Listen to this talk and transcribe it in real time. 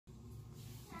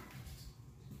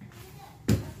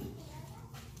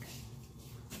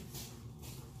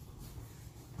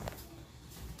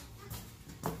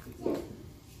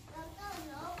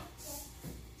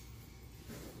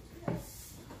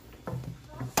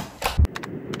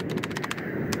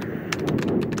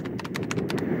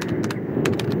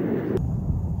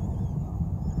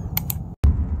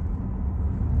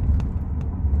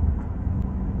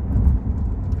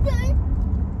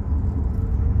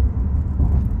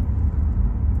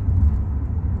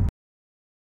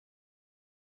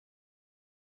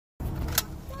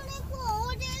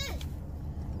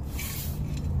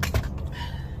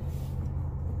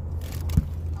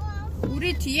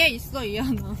우리 뒤에 있어,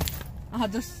 이하나.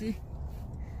 아저씨.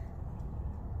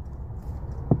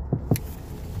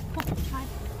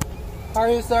 How are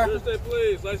you, sir? Thursday,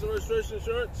 please. License, registration,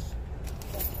 insurance.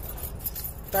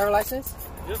 Driver license?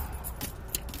 Yep.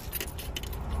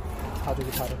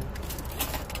 다르게.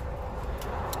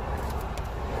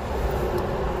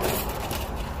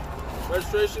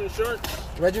 Registration, insurance.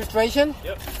 Registration?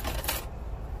 Yep.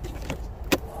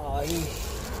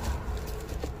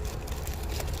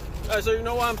 Alright, so you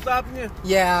know why I'm stopping you?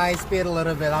 Yeah, I speed a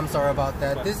little bit. I'm sorry about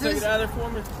that. This Take is. it out of there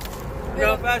for me. You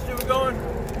know how fast you were going?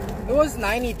 It was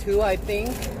 92, I think.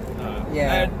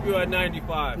 Yeah. You had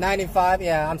 95. 95.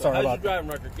 Yeah, I'm sorry How's about your driving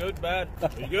record? Good, bad? Are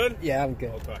you good? Yeah, I'm good.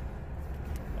 Okay.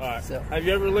 Alright. So- Have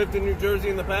you ever lived in New Jersey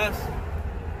in the past?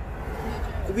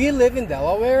 We live in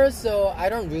Delaware, so I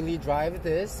don't really drive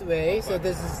this way. So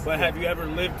this is. But have you ever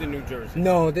lived in New Jersey?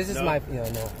 No, this is No? my. No.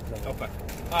 Okay.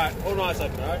 Alright, hold on a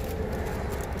second, alright?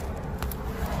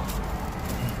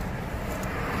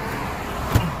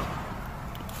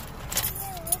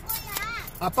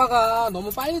 아빠가 너무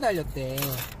빨리 달렸대.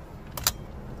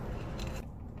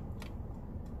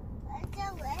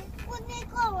 왜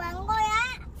꾸니까 온 거야?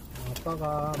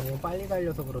 아빠가 너무 빨리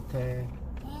달려서 그렇대.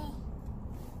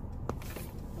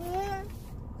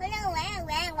 그냥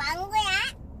왜 온 거야?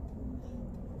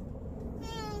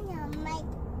 엄마,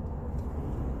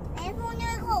 내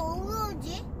소녀가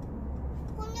오지?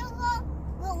 소녀가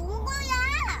왜 온 거야?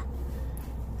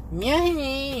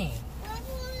 미안해. 왜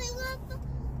소녀가 또,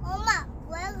 엄마,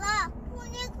 왜가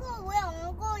소녀가 왜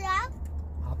온 거야?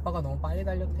 아빠가 너무 빨리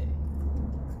달렸대.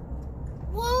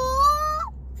 뭐?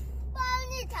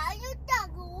 빨리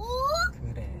다녔다고?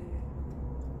 그래.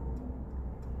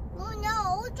 나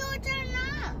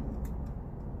어쩌잖아.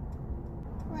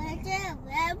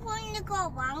 왜 보니까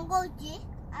왕 거지?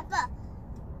 아빠,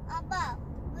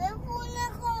 왜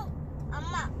보니까,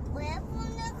 엄마, 왜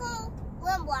보니까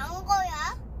왜왕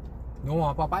거야? 너무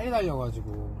아빠 빨리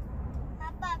달려가지고.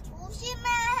 아빠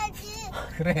조심해야지.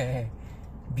 그래.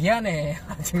 미안해.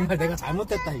 정말 내가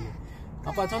잘못했다 이게.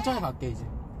 아빠 천천히 갈게 이제.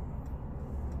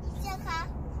 이제 가.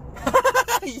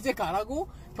 이제 가라고?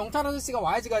 경찰 아저씨가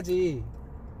와야지 가지.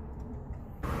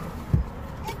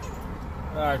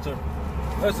 Alright, so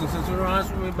listen, since you're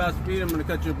honest with me about speed, I'm going to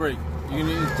cut you a break. You're going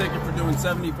to get a ticket for doing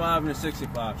 75 and a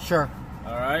 65. Sure.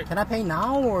 Alright? Can I pay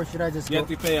now or should I just You go? have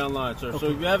to pay online, sir. Okay. So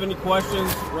if you have any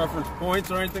questions, reference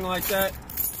points or anything like that,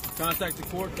 contact the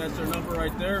court. That's their number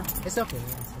right there. It's okay.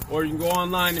 Or you can go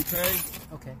online and pay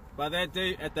Okay. by that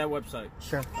date at that website.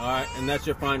 Sure. Alright, and that's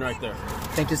your fine right there.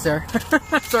 Thank you, sir.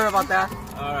 Sorry about that.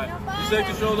 Alright. Just take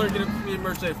the shoulder and get it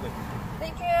emerged safely.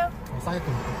 Thank you.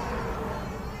 싸겠다.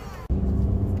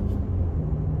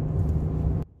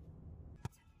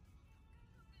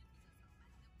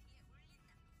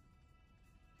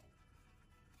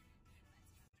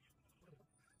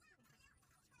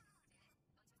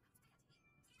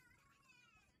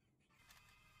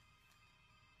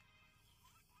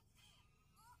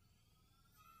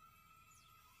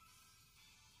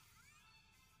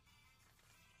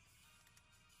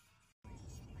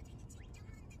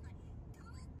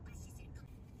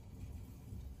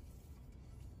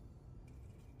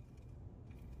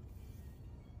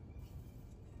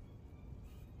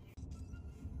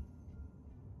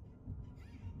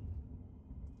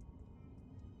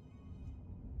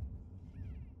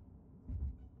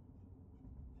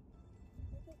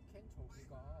 호복캔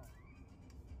저기가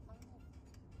한국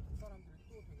사람들이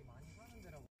또 되게 많이 사는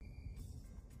데라고.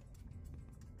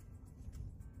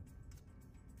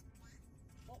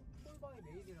 톨바이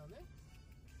레일이라네?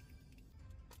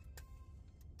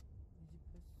 이집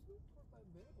패스? 톨바이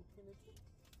메일? 어떻게 내지?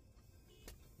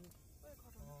 빨리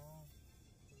가자.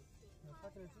 그냥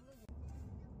사진을 찍는 게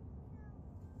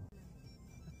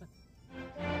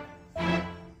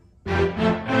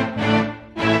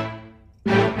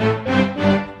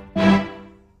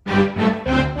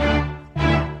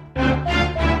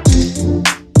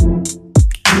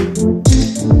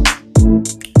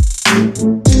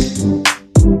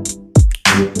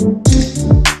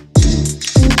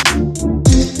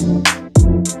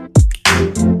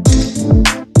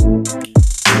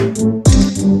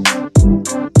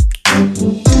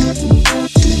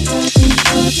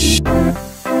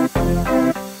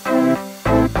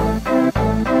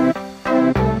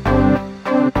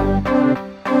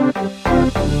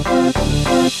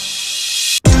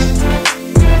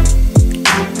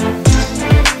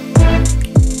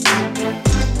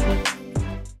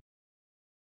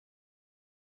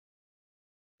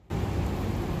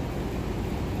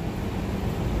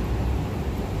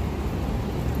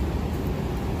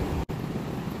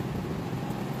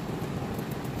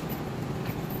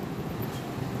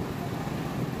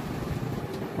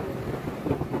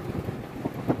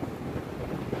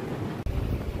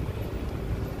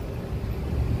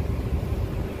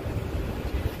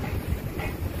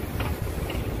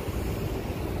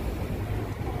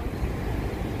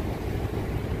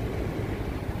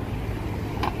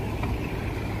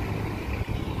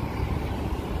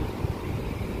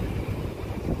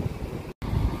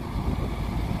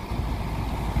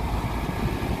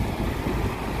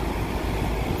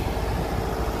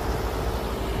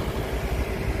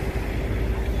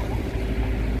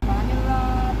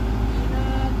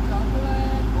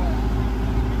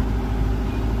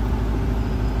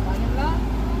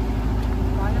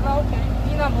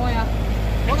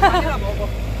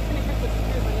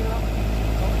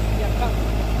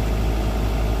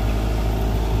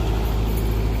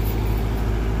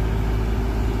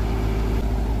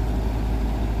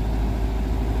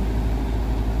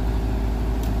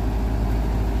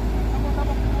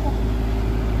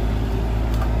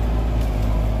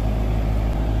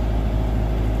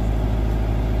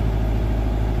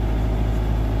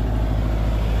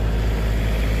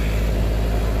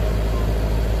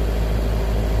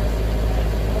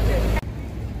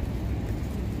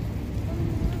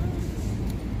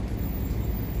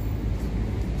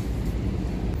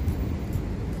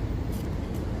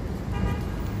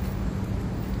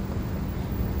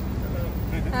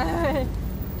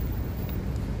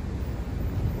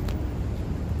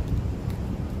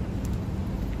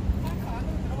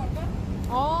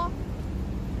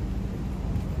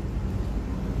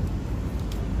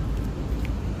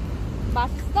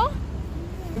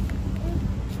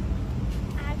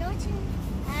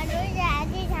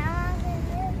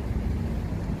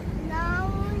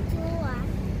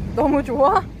너무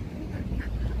좋아?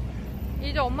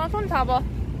 이제 엄마 손 잡아.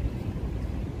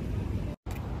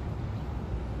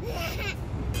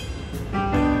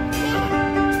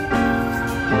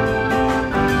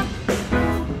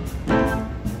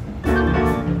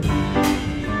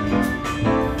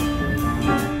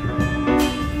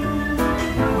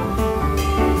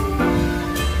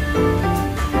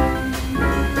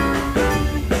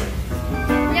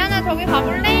 이하나 저기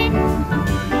가볼래?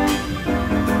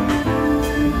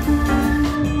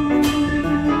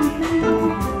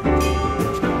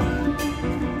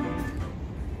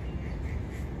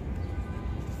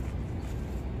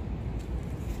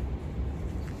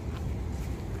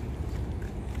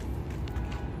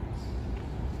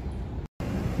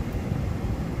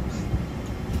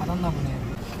 닫았나 보네.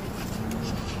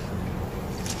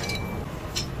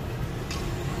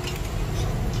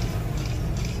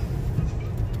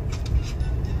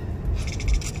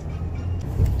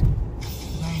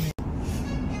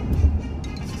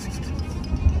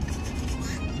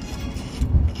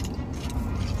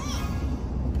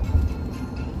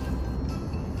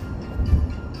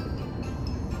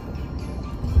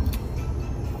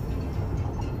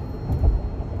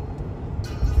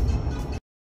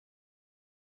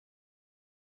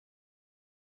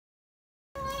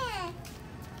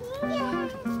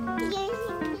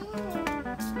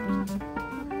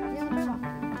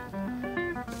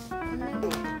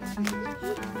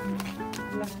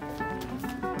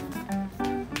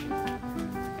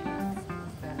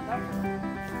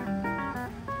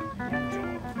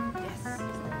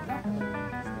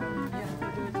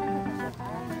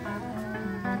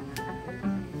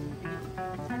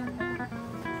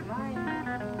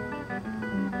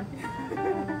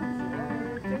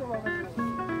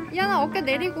 이하나 어깨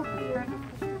내리고.